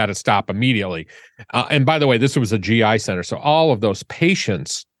 no, you've got to stop immediately. And by the way, this was a GI center. So all of those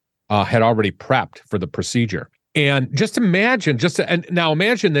patients had already prepped for the procedure. And just imagine, now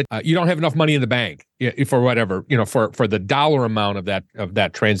imagine that you don't have enough money in the bank for whatever, for the dollar amount of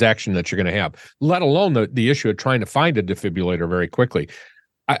that transaction that you're going to have, let alone the issue of trying to find a defibrillator very quickly.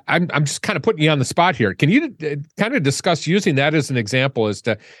 I'm just kind of putting you on the spot here. Can you kind of discuss using that as an example as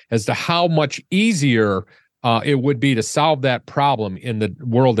to how much easier it would be to solve that problem in the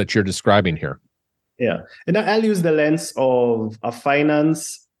world that you're describing here. Yeah. And I'll use the lens of a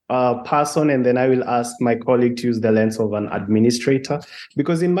finance person, and then I will ask my colleague to use the lens of an administrator.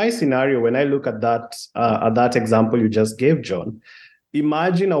 Because in my scenario, when I look at that example you just gave, John,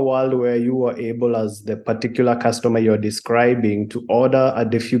 imagine a world where you were able, as the particular customer you're describing, to order a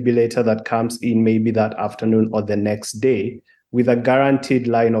defibrillator that comes in maybe that afternoon or the next day with a guaranteed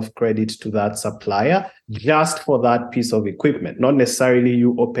line of credit to that supplier just for that piece of equipment, not necessarily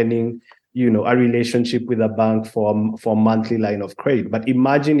you opening a relationship with a bank for monthly line of credit. But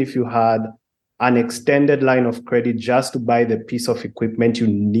imagine if you had an extended line of credit just to buy the piece of equipment you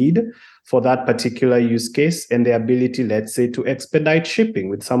need for that particular use case, and the ability, let's say, to expedite shipping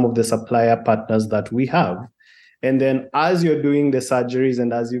with some of the supplier partners that we have. And then as you're doing the surgeries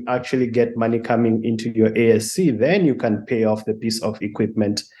and as you actually get money coming into your ASC, then you can pay off the piece of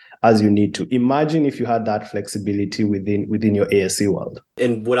equipment as you need to. Imagine if you had that flexibility within your ASC world.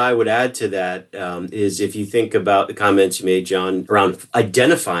 And what I would add to that is if you think about the comments you made, John, around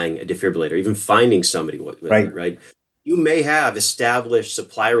identifying a defibrillator, even finding somebody with it, right? You may have established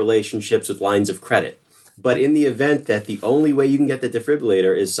supply relationships with lines of credit, but in the event that the only way you can get the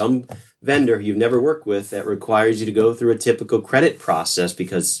defibrillator is some vendor you've never worked with that requires you to go through a typical credit process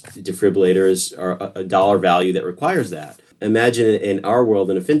because defibrillators are a dollar value that requires that. Imagine in our world,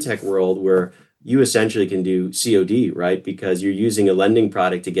 in a fintech world, where you essentially can do COD, right? Because you're using a lending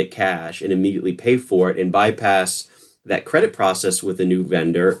product to get cash and immediately pay for it and bypass that credit process with a new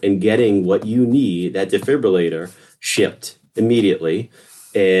vendor and getting what you need, that defibrillator, shipped immediately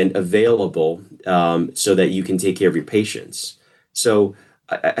and available so that you can take care of your patients. So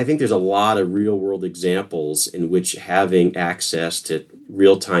I think there's a lot of real world examples in which having access to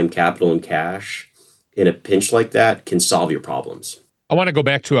real-time capital and cash in a pinch like that can solve your problems. I want to go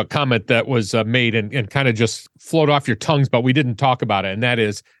back to a comment that was made and kind of just float off your tongues, but we didn't talk about it. And that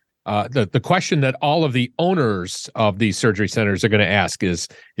is the question that all of the owners of these surgery centers are going to ask is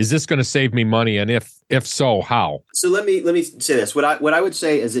this going to save me money? And if so, how? So let me say this. What I would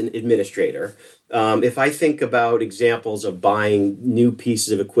say as an administrator, if I think about examples of buying new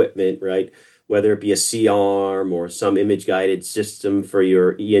pieces of equipment, right? Whether it be a C-arm or some image-guided system for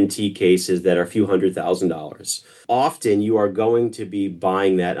your ENT cases that are a few $100,000. Often you are going to be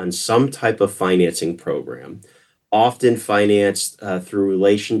buying that on some type of financing program, often financed through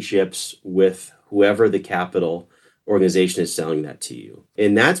relationships with whoever the capital organization is selling that to you.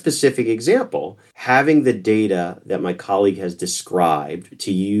 In that specific example, having the data that my colleague has described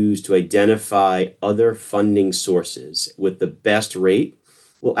to use to identify other funding sources with the best rate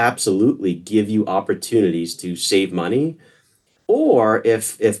will absolutely give you opportunities to save money. Or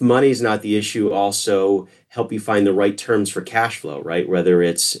if money is not the issue, also help you find the right terms for cash flow, right? Whether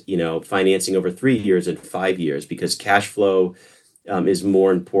it's, financing over 3 years and 5 years, because cash flow is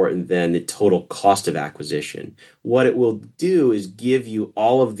more important than the total cost of acquisition. What it will do is give you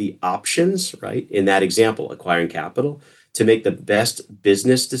all of the options, right? In that example, acquiring capital, to make the best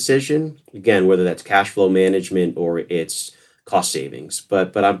business decision. Again, whether that's cash flow management or it's cost savings.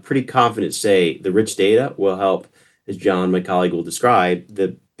 But I'm pretty confident to say the rich data will help, as John, my colleague, will describe,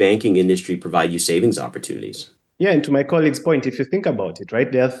 the banking industry provide you savings opportunities. Yeah, and to my colleague's point, if you think about it,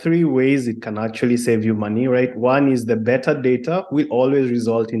 right, there are 3 ways it can actually save you money, right? One is the better data will always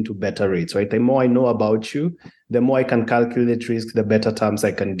result into better rates, right? The more I know about you, the more I can calculate risk, the better terms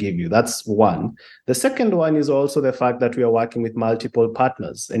I can give you. That's one. The second one is also the fact that we are working with multiple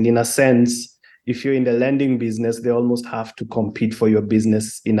partners. And in a sense, if you're in the lending business, they almost have to compete for your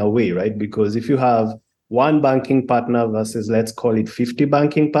business in a way, right? Because if you have one banking partner versus, let's call it 50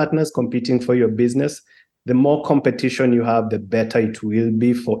 banking partners competing for your business, the more competition you have, the better it will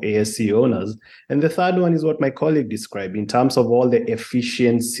be for ASC owners. And the third one is what my colleague described in terms of all the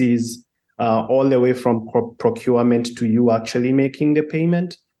efficiencies, all the way from procurement to you actually making the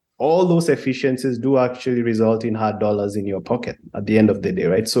payment. All those efficiencies do actually result in hard dollars in your pocket at the end of the day,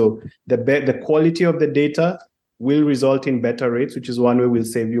 right? So the quality of the data will result in better rates, which is one way we'll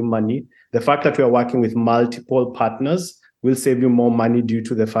save you money. The fact that we are working with multiple partners will save you more money due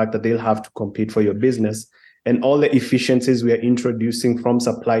to the fact that they'll have to compete for your business. And all the efficiencies we are introducing from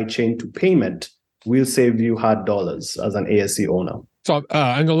supply chain to payment will save you hard dollars as an ASC owner. So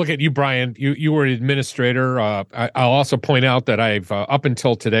I'm going to look at you, Brian. You were an administrator. I'll also point out that I've, up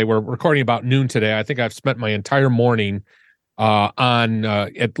until today, we're recording about noon today, I think I've spent my entire morning on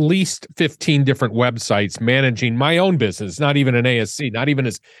at least 15 different websites managing my own business, not even an ASC, not even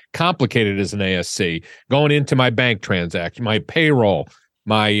as complicated as an ASC, going into my bank transaction, my payroll,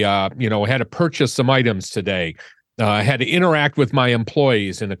 my, had to purchase some items today. I had to interact with my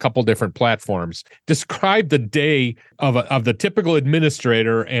employees in a couple different platforms. Describe the day of the typical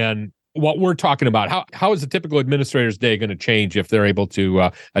administrator and what we're talking about. How is the typical administrator's day going to change if they're able to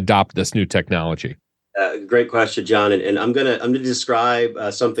adopt this new technology? Great question, John. And I'm gonna describe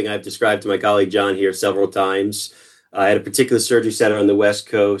something I've described to my colleague John here several times. I had a particular surgery center on the West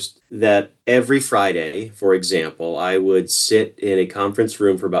Coast that every Friday, for example, I would sit in a conference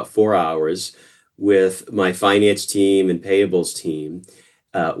room for about 4 hours with my finance team and payables team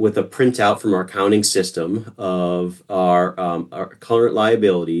with a printout from our accounting system of our current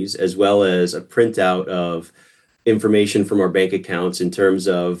liabilities, as well as a printout of information from our bank accounts in terms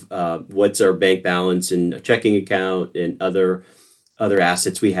of what's our bank balance and a checking account and other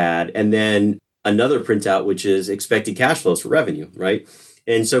assets we had. And then another printout, which is expected cash flows for revenue, right?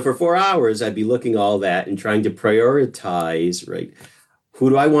 And so for 4 hours, I'd be looking all that and trying to prioritize, right? Who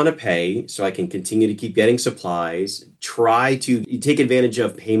do I want to pay so I can continue to keep getting supplies? Try to take advantage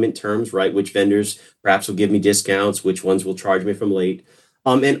of payment terms, right? Which vendors perhaps will give me discounts, which ones will charge me from late.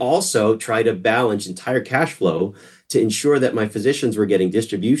 And also try to balance entire cash flow to ensure that my physicians were getting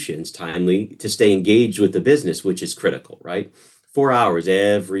distributions timely to stay engaged with the business, which is critical, right? 4 hours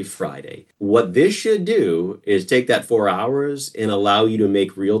every Friday. What this should do is take that 4 hours and allow you to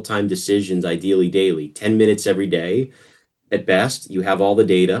make real-time decisions, ideally daily, 10 minutes every day. At best, you have all the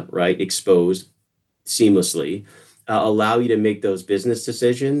data, right, exposed seamlessly, allow you to make those business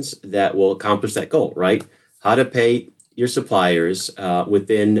decisions that will accomplish that goal, right? How to pay your suppliers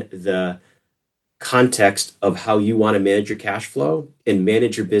within the context of how you want to manage your cash flow and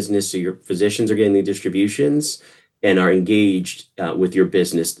manage your business so your physicians are getting the distributions and are engaged with your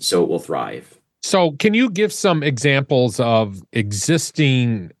business so it will thrive. So can you give some examples of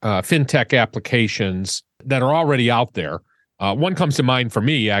existing fintech applications that are already out there? One comes to mind for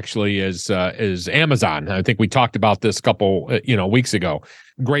me actually is Amazon. I think we talked about this a couple weeks ago.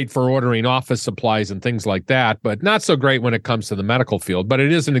 Great for ordering office supplies and things like that, but not so great when it comes to the medical field. But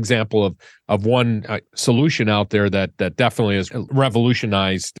it is an example of one solution out there that definitely has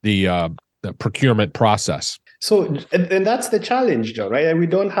revolutionized the procurement process. So, and that's the challenge, John, right? And we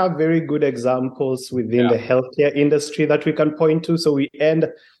don't have very good examples within the healthcare industry that we can point to. So we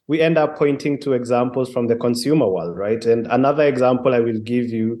end up pointing to examples from the consumer world, right? And another example I will give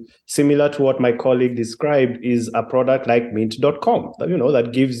you, similar to what my colleague described, is a product like Mint.com, that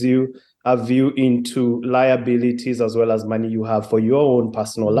gives you a view into liabilities as well as money you have for your own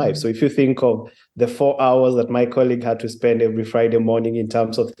personal life. So if you think of the 4 hours that my colleague had to spend every Friday morning in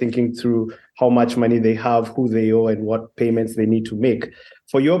terms of thinking through how much money they have, who they owe, and what payments they need to make.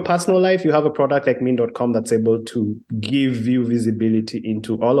 For your personal life, you have a product like Mint.com that's able to give you visibility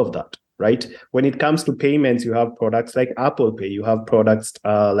into all of that, right? When it comes to payments, you have products like Apple Pay, you have products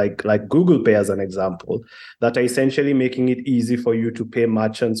like Google Pay as an example, that are essentially making it easy for you to pay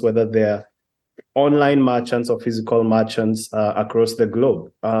merchants, whether they're online merchants or physical merchants across the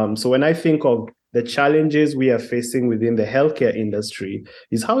globe. So when I think of the challenges we are facing within the healthcare industry,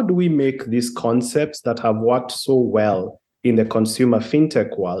 is how do we make these concepts that have worked so well in the consumer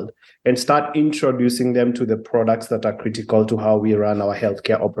fintech world and start introducing them to the products that are critical to how we run our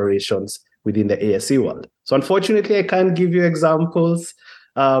healthcare operations within the ASC world. So unfortunately, I can't give you examples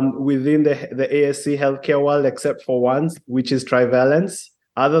within the ASC healthcare world, except for one, which is triValence.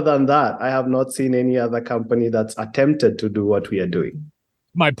 Other than that, I have not seen any other company that's attempted to do what we are doing.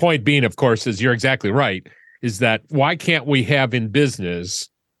 My point being, of course, is you're exactly right, is that why can't we have in business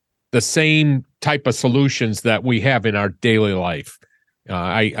the same type of solutions that we have in our daily life?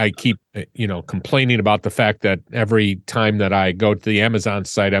 I keep, complaining about the fact that every time that I go to the Amazon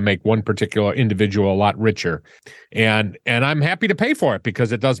site, I make one particular individual a lot richer, and I'm happy to pay for it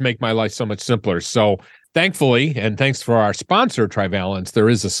because it does make my life so much simpler. So thankfully, and thanks for our sponsor, triValence, there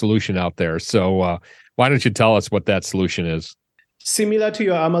is a solution out there. So why don't you tell us what that solution is? Similar to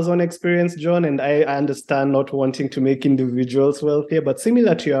your Amazon experience, John, and I understand not wanting to make individuals wealthier, but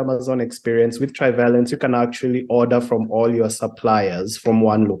similar to your Amazon experience with triValence, you can actually order from all your suppliers from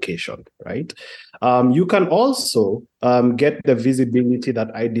one location, right? You can also get the visibility that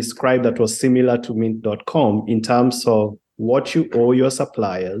I described that was similar to Mint.com in terms of what you owe your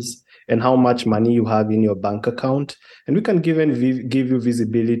suppliers and how much money you have in your bank account. And we can give you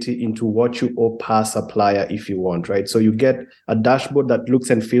visibility into what you owe per supplier if you want, right? So you get a dashboard that looks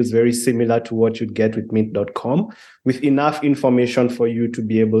and feels very similar to what you'd get with Mint.com, with enough information for you to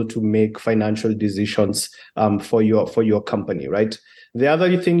be able to make financial decisions for your company, right? The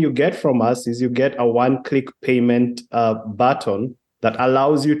other thing you get from us is you get a one-click payment button that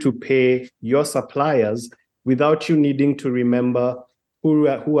allows you to pay your suppliers without you needing to remember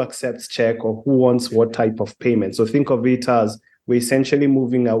who accepts check or who wants what type of payment. So think of it as we're essentially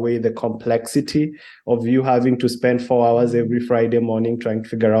moving away the complexity of you having to spend 4 hours every Friday morning trying to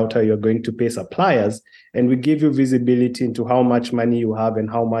figure out how you're going to pay suppliers. And we give you visibility into how much money you have and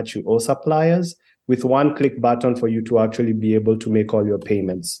how much you owe suppliers with one click button for you to actually be able to make all your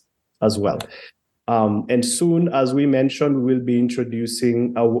payments as well. And soon, as we mentioned, we'll be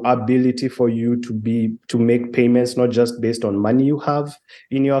introducing our ability for you to make payments, not just based on money you have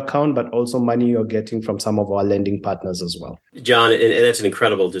in your account, but also money you're getting from some of our lending partners as well. John, and that's an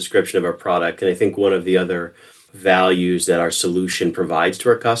incredible description of our product. And I think one of the other values that our solution provides to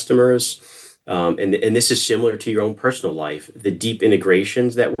our customers, and this is similar to your own personal life, the deep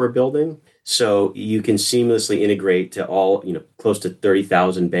integrations that we're building. So you can seamlessly integrate to all, close to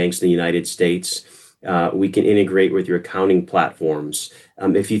 30,000 banks in the United States. We can integrate with your accounting platforms.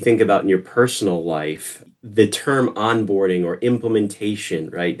 If you think about in your personal life, the term onboarding or implementation,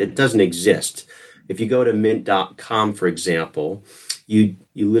 right, that doesn't exist. If you go to mint.com, for example, you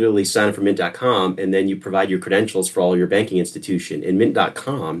literally sign up for mint.com and then you provide your credentials for all your banking institution, and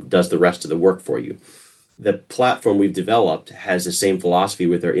mint.com does the rest of the work for you. The platform we've developed has the same philosophy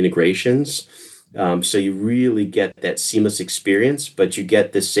with our integrations. So you really get that seamless experience, but you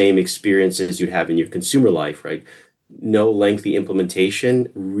get the same experiences you have in your consumer life, right? No lengthy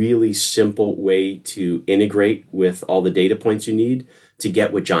implementation, really simple way to integrate with all the data points you need to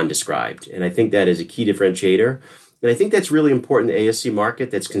get what John described. And I think that is a key differentiator. And I think that's really important in the ASC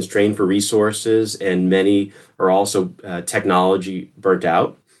market that's constrained for resources, and many are also technology burnt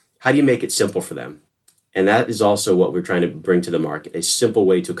out. How do you make it simple for them? And that is also what we're trying to bring to the market, a simple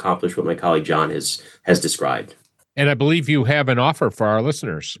way to accomplish what my colleague John has described. And I believe you have an offer for our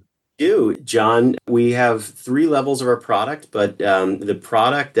listeners. John, we have 3 levels of our product, but the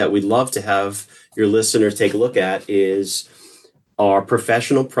product that we'd love to have your listeners take a look at is our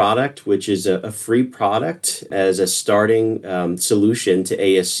professional product, which is a free product as a starting solution to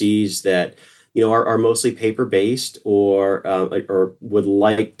ASCs that are mostly paper-based or would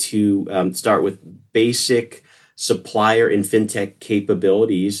like to start with basic supplier and fintech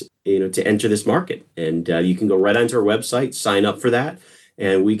capabilities, to enter this market. And you can go right onto our website, sign up for that,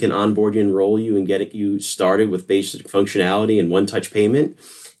 and we can onboard you, enroll you, and get you started with basic functionality and one-touch payment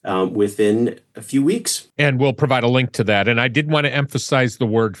within a few weeks. And we'll provide a link to that. And I did want to emphasize the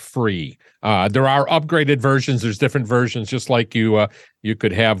word free. There are upgraded versions. There's different versions, just like you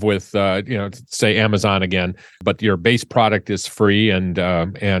could have with, say Amazon again. But your base product is free, and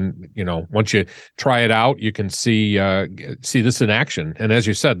once you try it out, you can see this in action. And as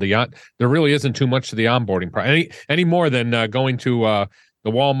you said, there really isn't too much to the onboarding any more than going to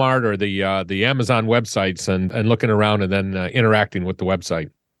the Walmart or the Amazon websites and looking around and then interacting with the website.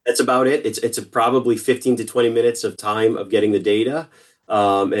 That's about it. It's probably 15 to 20 minutes of time of getting the data.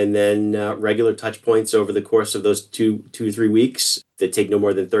 And then regular touch points over the course of those two or 3 weeks that take no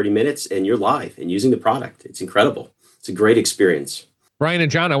more than 30 minutes, and you're live and using the product. It's incredible. It's a great experience. Brian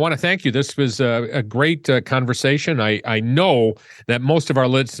and John, I want to thank you. This was a great conversation. I know that most of our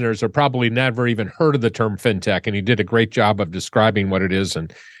listeners are probably never even heard of the term fintech, and you did a great job of describing what it is.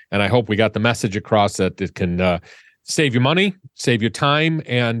 And I hope we got the message across that it can save you money, save you time,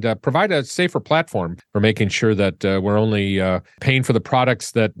 and provide a safer platform for making sure that we're only paying for the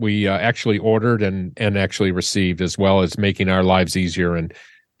products that we actually ordered and actually received, as well as making our lives easier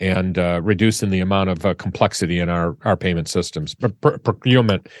and reducing the amount of complexity in our payment systems,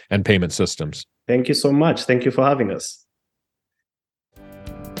 procurement and payment systems. Thank you so much. Thank you for having us.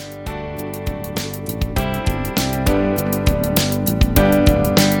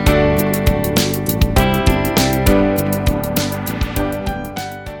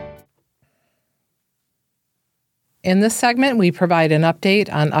 In this segment, we provide an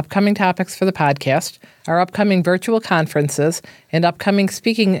update on upcoming topics for the podcast, our upcoming virtual conferences, and upcoming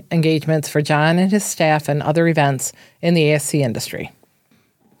speaking engagements for John and his staff and other events in the ASC industry.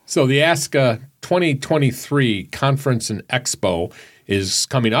 So the Ask 2023 Conference and Expo is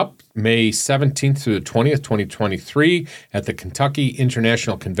coming up May 17th through the 20th, 2023 at the Kentucky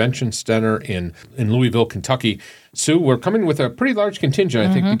International Convention Center in Louisville, Kentucky. Sue, we're coming with a pretty large contingent,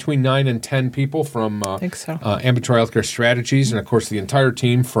 I think between 9 and 10 people from Ambulatory Healthcare Strategies, and of course the entire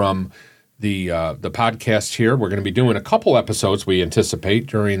team from the podcast here. We're going to be doing a couple episodes we anticipate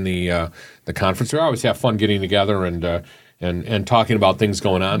during the conference. We always have fun getting together and and talking about things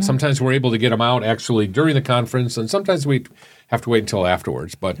going on. Sometimes we're able to get them out actually during the conference, and sometimes we have to wait until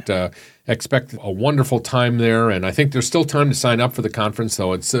afterwards. But expect a wonderful time there, and I think there's still time to sign up for the conference,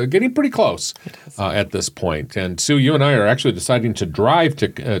 though it's getting pretty close at this point. And Sue, you and I are actually deciding to drive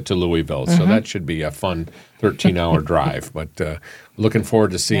to Louisville, so that should be a fun 13-hour drive. But looking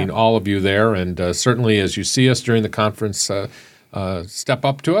forward to seeing all of you there, and certainly as you see us during the conference, step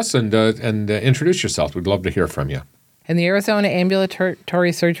up to us and introduce yourself. We'd love to hear from you. And the Arizona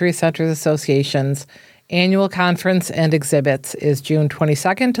Ambulatory Surgery Centers Association's annual conference and exhibits is June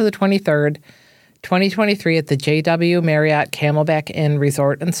 22nd to the 23rd, 2023 at the JW Marriott Camelback Inn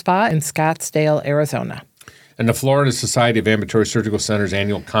Resort and Spa in Scottsdale, Arizona. And the Florida Society of Ambulatory Surgical Centers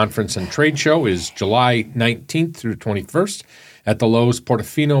annual conference and trade show is July 19th through 21st at the Lowe's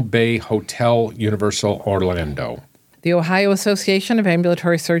Portofino Bay Hotel Universal Orlando. The Ohio Association of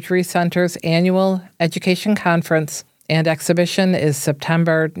Ambulatory Surgery Centers annual education conference and exhibition is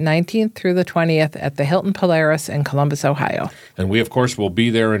September 19th through the 20th at the Hilton Polaris in Columbus, Ohio. And we, of course, will be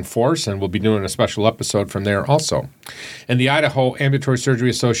there in force, and we'll be doing a special episode from there also. And the Idaho Ambulatory Surgery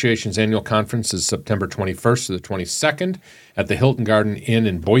Association's annual conference is September 21st to the 22nd at the Hilton Garden Inn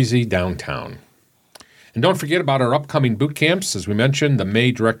in Boise, downtown. And don't forget about our upcoming boot camps. As we mentioned, the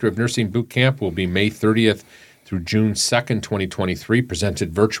May Director of Nursing Boot Camp will be May 30th through June 2nd, 2023,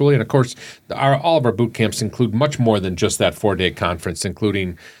 presented virtually. And, of course, all of our boot camps include much more than just that 4-day conference,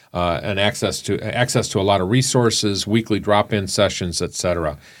 including access to a lot of resources, weekly drop-in sessions,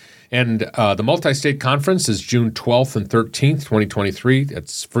 etc. And the multi-state conference is June 12th and 13th, 2023.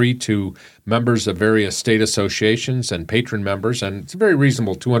 It's free to members of various state associations and patron members, and it's a very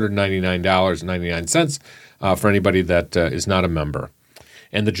reasonable $299.99 for anybody that is not a member.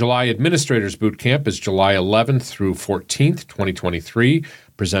 And the July Administrators Boot Camp is July 11th through 14th, 2023,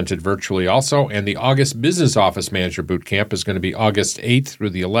 presented virtually also. And the August Business Office Manager Boot Camp is going to be August 8th through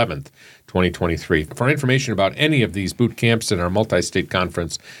the 11th, 2023. For information about any of these boot camps in our multi-state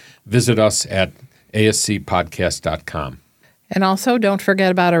conference, visit us at ascpodcast.com. And also, don't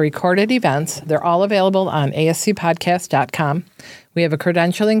forget about our recorded events. They're all available on ascpodcast.com. We have a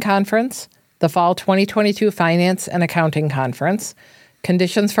credentialing conference, the Fall 2022 Finance and Accounting Conference,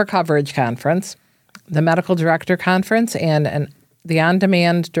 Conditions for Coverage Conference, the Medical Director Conference, and the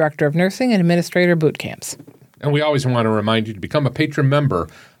On-Demand Director of Nursing and Administrator Boot Camps. And we always want to remind you to become a patron member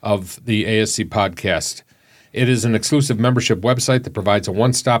of the ASC Podcast. It is an exclusive membership website that provides a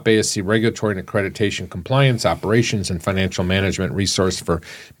one-stop ASC regulatory and accreditation compliance, operations, and financial management resource for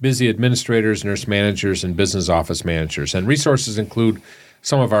busy administrators, nurse managers, and business office managers. And resources include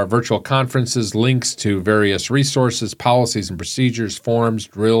some of our virtual conferences, links to various resources, policies and procedures, forms,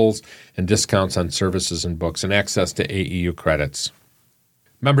 drills, and discounts on services and books, and access to AEU credits.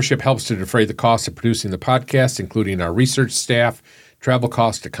 Membership helps to defray the cost of producing the podcast, including our research staff, travel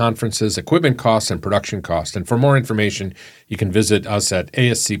costs to conferences, equipment costs, and production costs. And for more information, you can visit us at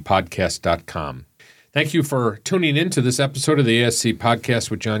ascpodcast.com. Thank you for tuning in to this episode of the ASC Podcast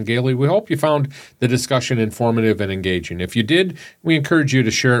with John Gailey. We hope you found the discussion informative and engaging. If you did, we encourage you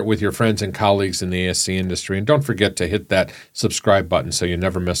to share it with your friends and colleagues in the ASC industry. And don't forget to hit that subscribe button so you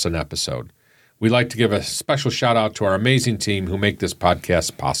never miss an episode. We'd like to give a special shout out to our amazing team who make this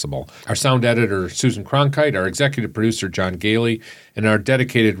podcast possible. Our sound editor, Susan Cronkite, our executive producer, John Gailey, and our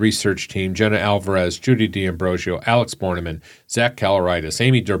dedicated research team, Jenna Alvarez, Judy D'Ambrosio, Alex Borneman, Zach Caloritis,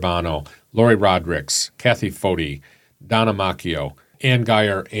 Amy Durbano, Lori Rodricks, Kathy Foti, Donna Macchio, Ann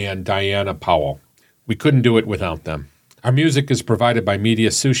Geyer, and Diana Powell. We couldn't do it without them. Our music is provided by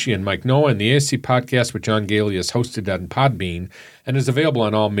Media Sushi and Mike Noah, and the ASC Podcast with John Gailey is hosted on Podbean and is available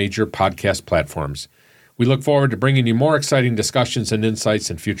on all major podcast platforms. We look forward to bringing you more exciting discussions and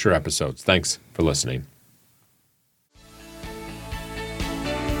insights in future episodes. Thanks for listening.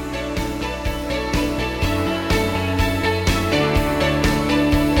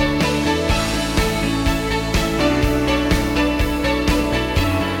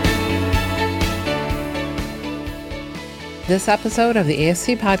 This episode of the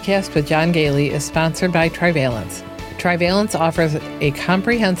ASC Podcast with John Gailey is sponsored by triValence. triValence offers a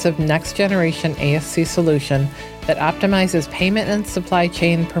comprehensive next-generation ASC solution that optimizes payment and supply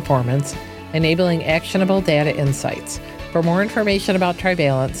chain performance, enabling actionable data insights. For more information about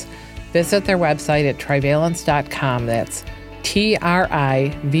triValence, visit their website at trivalence.com. That's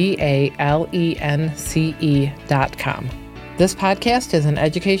trivalence.com. This podcast is an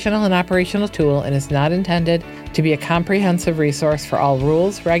educational and operational tool and is not intended to be a comprehensive resource for all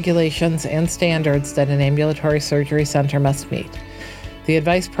rules, regulations, and standards that an ambulatory surgery center must meet. The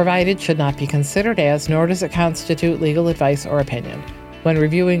advice provided should not be considered as, nor does it constitute legal advice or opinion. When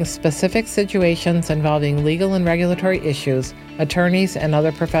reviewing specific situations involving legal and regulatory issues, attorneys and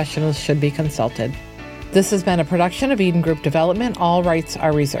other professionals should be consulted. This has been a production of Eden Group Development. All rights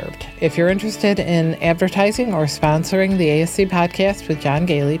are reserved. If you're interested in advertising or sponsoring the ASC podcast with John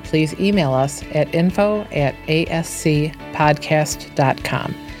Gailey, please email us at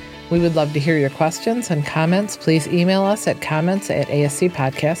info@ascpodcast.com. We would love to hear your questions and comments. Please email us at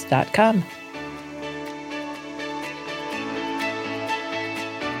comments@ascpodcast.com.